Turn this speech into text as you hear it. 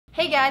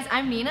Hey guys,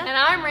 I'm Nina. And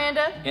I'm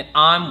Randa. And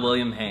I'm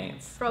William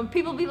Haynes. From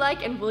People Be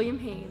Like and William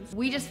Haynes.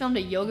 We just filmed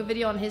a yoga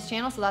video on his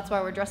channel, so that's why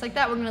we're dressed like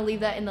that. We're gonna leave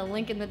that in the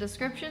link in the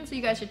description, so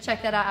you guys should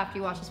check that out after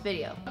you watch this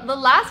video. The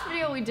last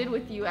video we did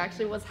with you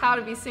actually was how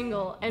to be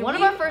single. And one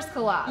of our first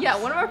collabs. Yeah,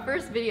 one of our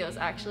first videos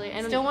actually.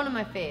 And still one of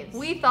my faves.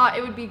 We thought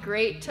it would be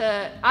great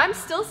to, I'm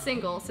still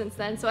single since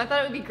then, so I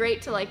thought it would be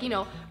great to like, you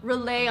know,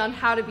 relay on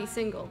how to be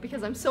single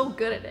because I'm so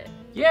good at it.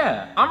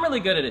 Yeah, I'm really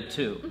good at it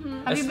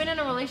too. Have you been in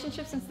a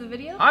relationship since the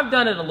video? I've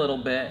done it a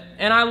little bit,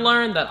 and I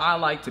learned that I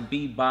like to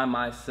be by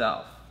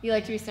myself. You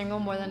like to be single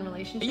more than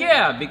relationship?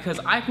 Yeah,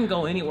 because I can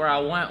go anywhere I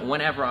want,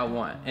 whenever I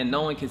want, and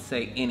no one can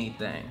say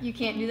anything. You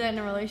can't do that in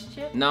a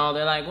relationship? No,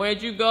 they're like,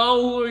 where'd you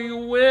go? Who are you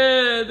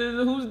with?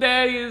 Whose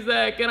daddy is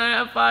that? Can I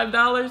have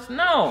 $5?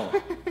 No.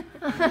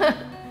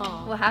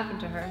 Oh, what happened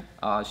to her?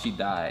 Oh, she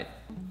died.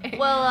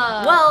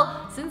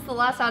 Well, since the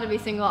last How to Be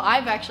Single,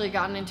 I've actually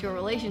gotten into a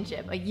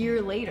relationship a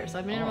year later. So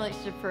I've been in a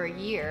relationship for a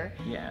year.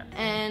 Yeah.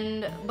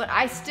 But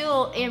I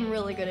still am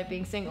really good at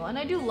being single, and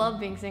I do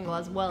love being single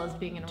as well as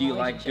being in a relationship. Do you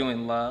like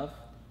doing love?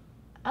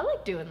 I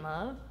like doing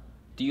love.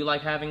 Do you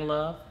like having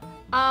love?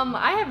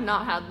 I have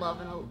not had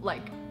love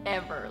in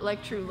ever,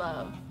 like true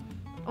love.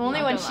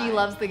 Only when she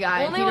loves the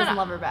guy and he doesn't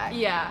love her back.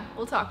 Yeah,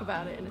 we'll talk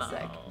about it in a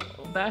sec.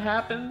 That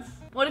happens.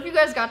 What if you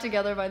guys got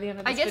together by the end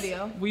of this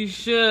video? We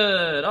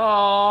should.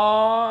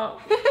 Aww.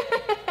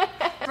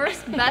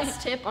 First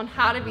best tip on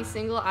how to be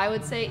single, I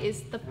would say,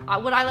 is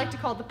what I like to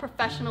call the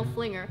professional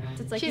flinger.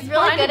 It's like she's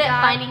really good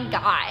at finding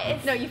guys.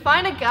 No, you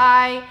find a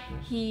guy.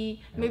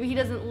 Maybe he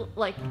doesn't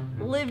like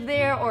live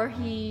there, or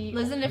he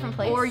lives in a different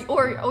place,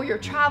 or you're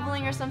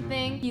traveling or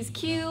something. He's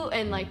cute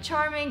and like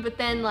charming, but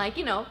then like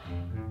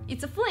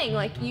it's a fling.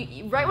 Like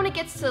right when it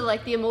gets to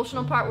like the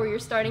emotional part where you're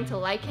starting to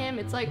like him,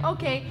 it's like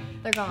okay,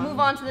 they're gone. Move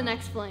on to the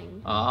next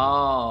fling.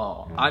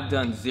 Oh, I've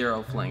done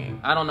zero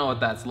flinging. I don't know what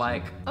that's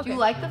like. Okay. Do you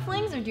like the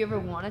flings, or do you ever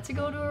want it to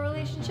go to a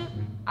relationship?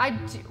 I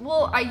do.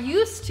 Well, I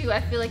used to.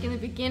 I feel like in the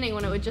beginning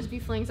when it would just be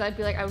flings, I'd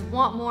be like, I would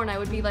want more, and I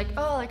would be like,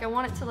 oh, like I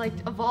want it to like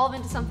evolve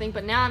into something.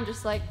 But now I'm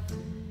just like,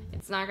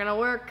 it's not gonna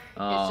work.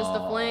 It's just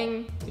a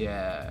fling.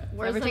 Yeah.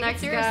 Where's the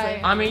next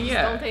guy? I mean,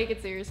 yeah. Don't take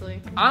it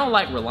seriously. I don't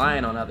like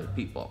relying on other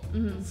people.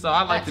 So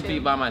I like to be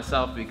by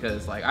myself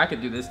because like I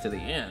could do this to the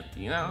end,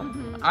 you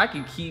know? I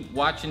could keep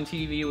watching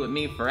TV with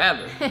me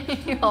forever.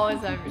 You always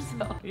have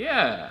yourself.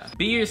 Yeah.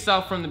 Be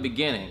yourself from the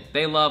beginning.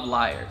 They love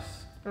liars.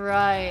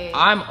 Right.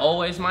 I'm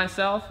always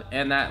myself,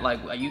 and that like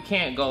you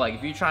can't go like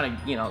if you're trying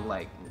to,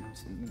 like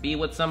be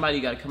with somebody,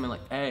 you gotta come in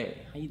like, hey,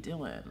 how you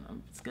doing?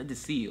 It's good to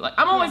see you. Like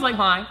I'm always like,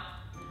 hi.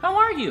 How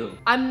are you?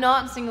 I'm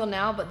not single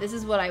now, but this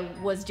is what I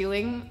was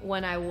doing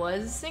when I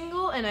was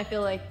single, and I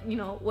feel like,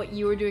 what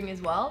you were doing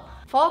as well.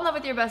 Fall in love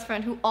with your best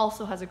friend who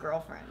also has a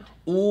girlfriend.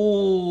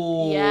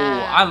 Ooh.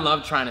 Yeah. I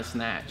love trying to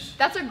snatch.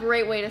 That's a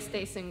great way to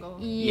stay single.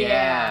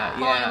 Yeah.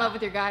 Fall in love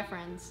with your guy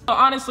friends.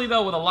 Honestly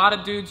though, with a lot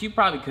of dudes, you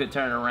probably could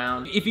turn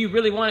around. If you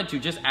really wanted to,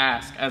 just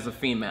ask as a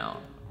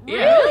female.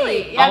 Yeah.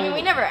 Really? Yeah, I mean,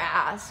 we never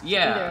asked,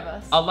 either of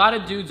us. A lot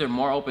of dudes are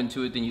more open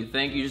to it than you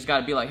think. You just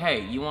gotta be like,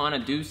 hey, you wanna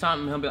do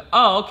something? He'll be like,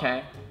 oh,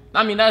 okay.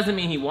 I mean, that doesn't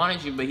mean he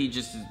wanted you, but he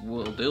just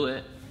will do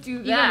it.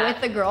 Do that. Even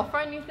with the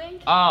girlfriend, you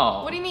think?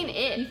 Oh. What do you mean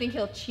it? You think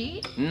he'll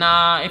cheat?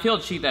 Nah, if he'll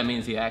cheat, that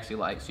means he actually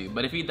likes you.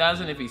 But if he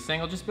doesn't, if he's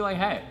single, just be like,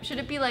 hey. Should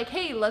it be like,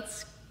 hey,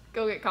 let's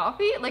go get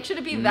coffee? Like, should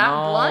it be that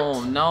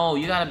blunt? No,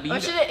 you gotta be... Or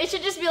it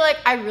should just be like,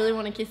 I really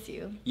want to kiss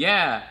you.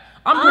 Yeah.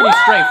 I'm pretty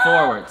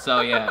straightforward,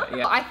 so yeah.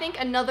 I think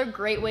another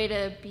great way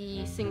to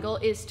be single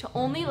is to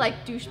only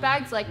like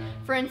douchebags. Like,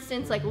 for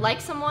instance,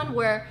 like someone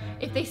where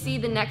if they see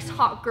the next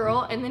hot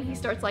girl and then he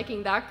starts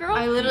liking that girl.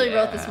 I literally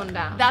wrote this one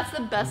down. That's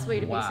the best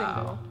way to be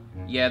single.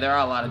 Yeah, there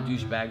are a lot of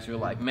douchebags who are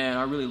like, man,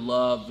 I really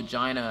love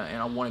vagina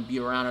and I want to be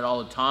around it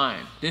all the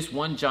time. This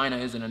one vagina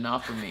isn't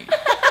enough for me.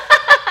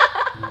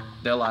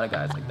 There are a lot of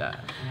guys like that.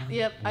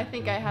 Yep, I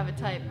think I have a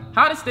type.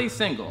 How to stay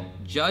single.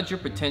 Judge your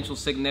potential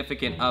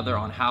significant other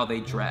on how they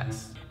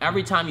dress.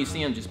 Every time you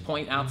see them, just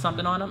point out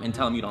something on them and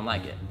tell them you don't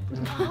like it.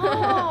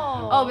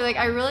 Oh, be like,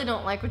 I really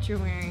don't like what you're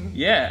wearing.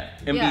 Yeah,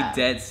 and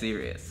be dead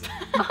serious.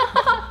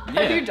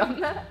 Have you done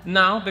that?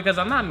 No, because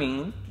I'm not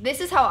mean.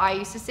 This is how I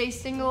used to stay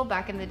single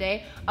back in the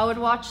day. I would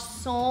watch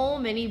so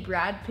many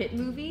Brad Pitt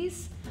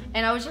movies,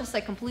 and I was just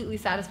like completely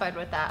satisfied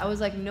with that. I was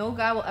like, no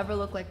guy will ever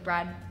look like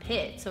Brad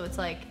Pitt, so it's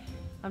like,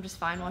 I'm just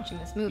fine watching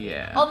this movie.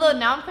 Yeah. Although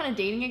now I'm kind of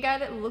dating a guy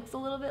that looks a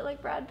little bit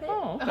like Brad Pitt.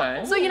 Oh,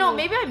 okay. So,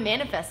 maybe I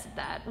manifested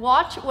that.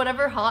 Watch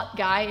whatever hot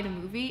guy in a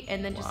movie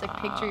and then just like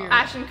picture your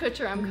Ashton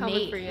Kutcher, I'm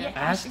coming for you. Yeah,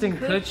 Ashton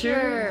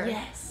Kutcher?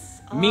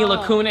 Yes.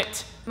 Mila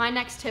Kunis. My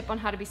next tip on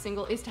how to be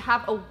single is to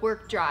have a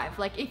work drive.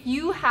 Like if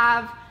you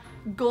have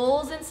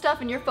goals and stuff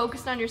and you're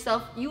focused on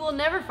yourself, you will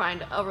never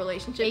find a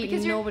relationship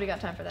because nobody got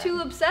time for that. Too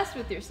obsessed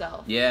with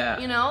yourself. Yeah.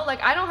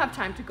 Like I don't have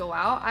time to go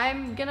out.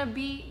 I'm gonna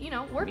be,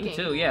 working. Me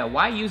too, yeah.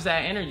 Why use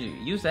that energy?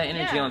 Use that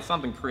energy on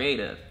something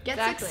creative. Get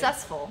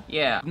successful.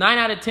 Yeah. 9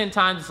 out of 10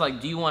 times it's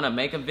like, do you want to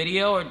make a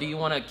video or do you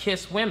want to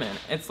kiss women?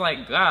 It's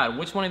like, God,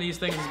 which one of these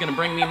things is gonna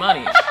bring me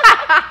money?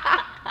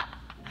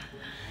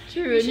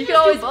 True, and you should can just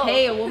always do both.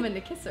 pay a woman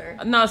to kiss her.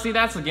 No, see,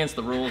 that's against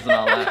the rules and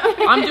all that.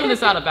 I'm doing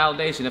this out of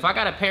validation. If I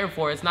gotta pay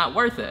for it, it's not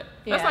worth it.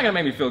 That's Yeah. not gonna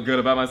make me feel good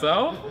about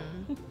myself.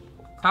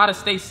 How to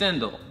stay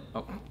single.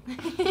 Oh.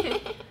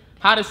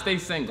 How to stay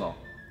single.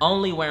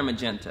 Only wear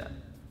magenta.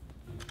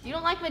 You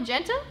don't like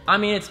magenta? I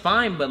mean, it's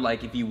fine, but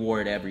like if you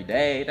wore it every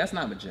day, that's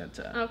not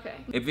magenta. Okay.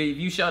 If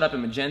you showed up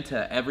in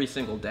magenta every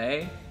single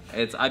day,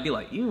 I'd be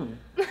like, ew,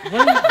 what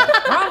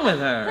is wrong with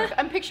her?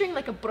 I'm picturing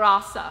like a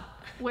brasa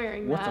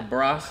wearing What's a that.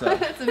 brasa?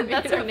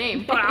 That's her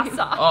name,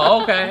 brasa.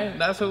 Oh, okay,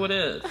 that's who it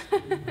is.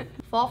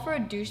 Fall for a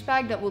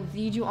douchebag that will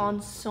lead you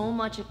on so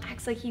much and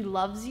acts like he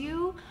loves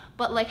you,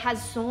 but like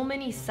has so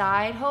many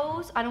side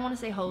hoes. I don't want to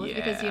say hoes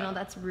because, you Yeah. know,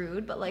 that's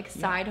rude, but like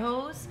side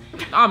hoes.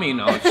 I mean,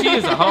 no, if she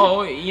is a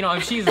hoe, you know,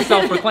 if she's a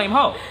self-proclaimed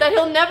hoe. That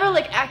he'll never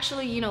like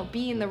actually, you know,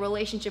 be in the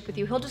relationship with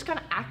you. He'll just kind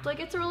of act like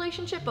it's a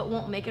relationship, but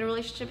won't make it a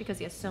relationship because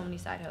he has so many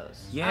side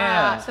hoes.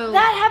 Yeah. So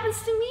That happens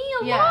to me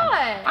a Yeah.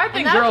 lot. I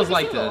think that'll girls keep you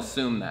like to single.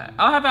 assume that.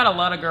 I have had a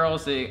lot of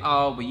girls say,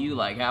 "Oh, but you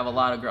like have a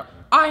lot of girls."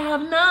 I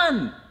have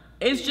none.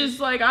 It's just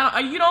like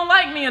you don't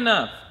like me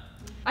enough.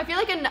 I feel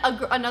like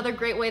another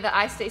great way that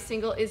I stay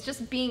single is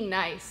just being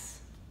nice.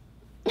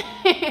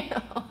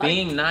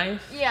 Being nice.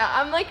 Yeah,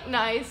 I'm like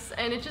nice,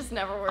 and it just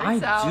never works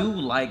out. I do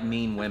like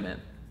mean women.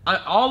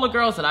 All the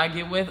girls that I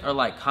get with are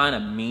like kind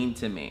of mean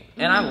to me,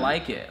 and I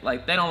like it.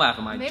 Like they don't laugh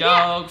at my Maybe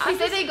jokes. I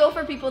say they go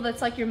for people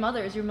that's like your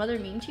mother. Is your mother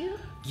mean to you?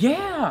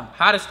 Yeah.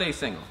 How to stay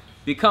single.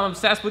 Become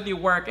obsessed with your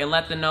work and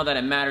let them know that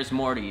it matters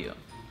more to you.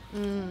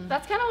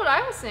 That's kind of what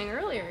I was saying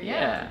earlier.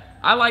 Yeah.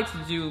 I like to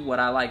do what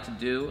I like to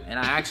do, and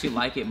I actually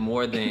like it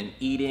more than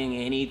eating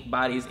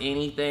anybody's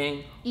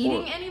anything.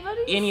 Eating or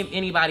anybody's?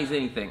 Anybody's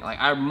anything. Like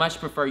I much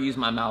prefer use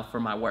my mouth for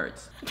my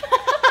words.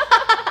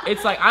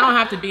 It's like I don't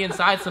have to be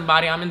inside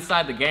somebody, I'm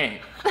inside the game.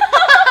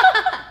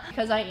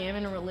 Because I am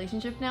in a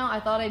relationship now, I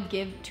thought I'd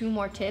give 2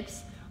 more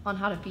tips on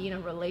how to be in a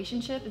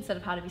relationship instead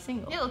of how to be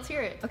single. Yeah, let's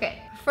hear it.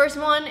 Okay, first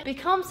one,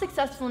 become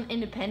successful and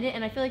independent,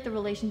 and I feel like the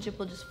relationship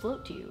will just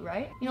float to you,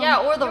 right? You know, Yeah,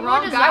 or the you're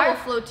wrong more guy will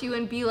desire- float to you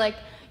and be like,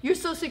 "You're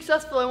so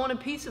successful, I want a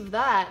piece of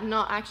that," and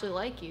not actually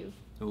like you.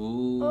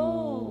 Ooh.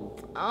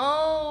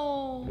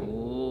 Oh.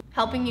 Ooh.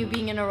 Helping you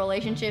being in a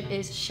relationship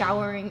is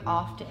showering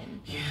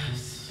often.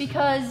 Yes.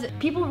 Because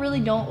people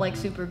really don't like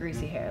super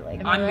greasy hair. Like,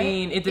 am I I right?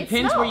 mean, it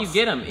depends where you smells.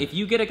 get him. If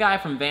you get a guy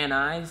from Van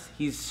Nuys,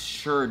 he's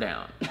sure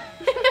down.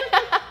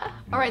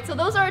 All right, so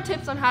those are our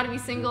tips on how to be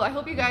single. I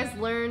hope you guys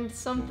learned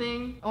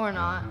something. Or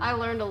not. I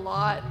learned a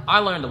lot. I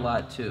learned a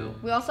lot too.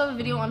 We also have a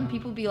video on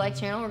People Be Like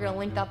channel. We're gonna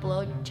link that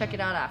below. Check it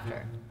out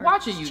after. Or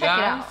Watch it, you check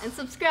it guys. out. And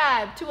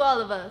subscribe to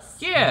all of us.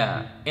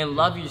 Yeah, and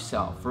love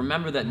yourself.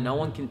 Remember that no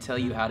one can tell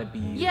you how to be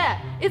you. Yeah,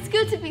 it's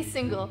good to be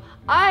single.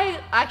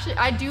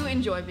 I do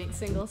enjoy being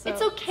single, so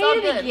It's all okay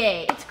to good. be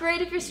gay. It's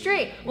great if you're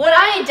straight. What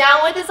I ain't down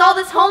with is all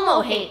this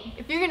homo hate.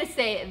 If you're gonna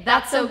say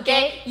that's so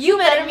gay, you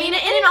better mean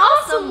it in an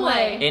awesome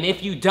way. And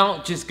if you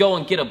don't, just go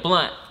and get a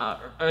blunt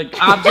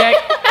object.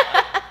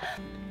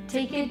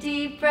 Take a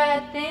deep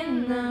breath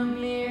in the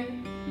mirror.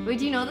 Wait,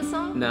 do you know the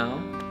song? No.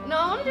 No,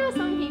 I want to do a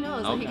song he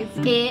knows. Like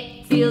Okay.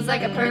 it feels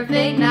like a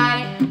perfect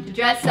night to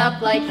dress up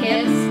like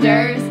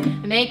hipsters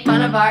and make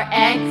fun of our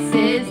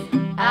exes.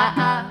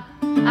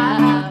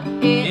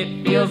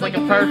 It feels like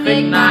a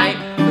perfect night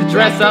to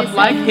dress up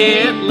like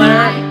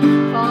Hitler.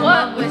 Fall What?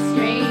 up with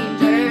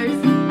strangers.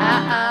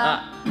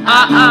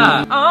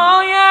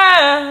 Oh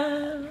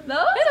yeah.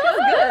 That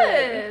was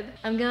good.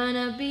 I'm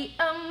gonna be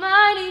a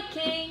mighty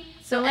king,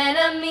 so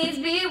enemies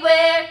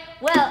beware.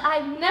 Well,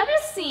 I've never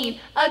seen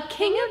a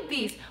king of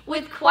beasts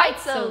with quite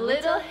so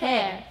little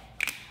hair.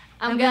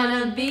 I'm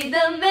gonna be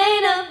the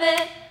main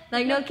event,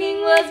 like no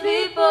king was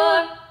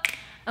before.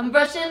 I'm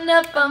brushing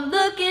up, I'm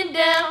looking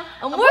down,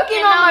 I'm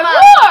working on my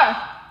roar.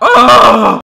 Oh!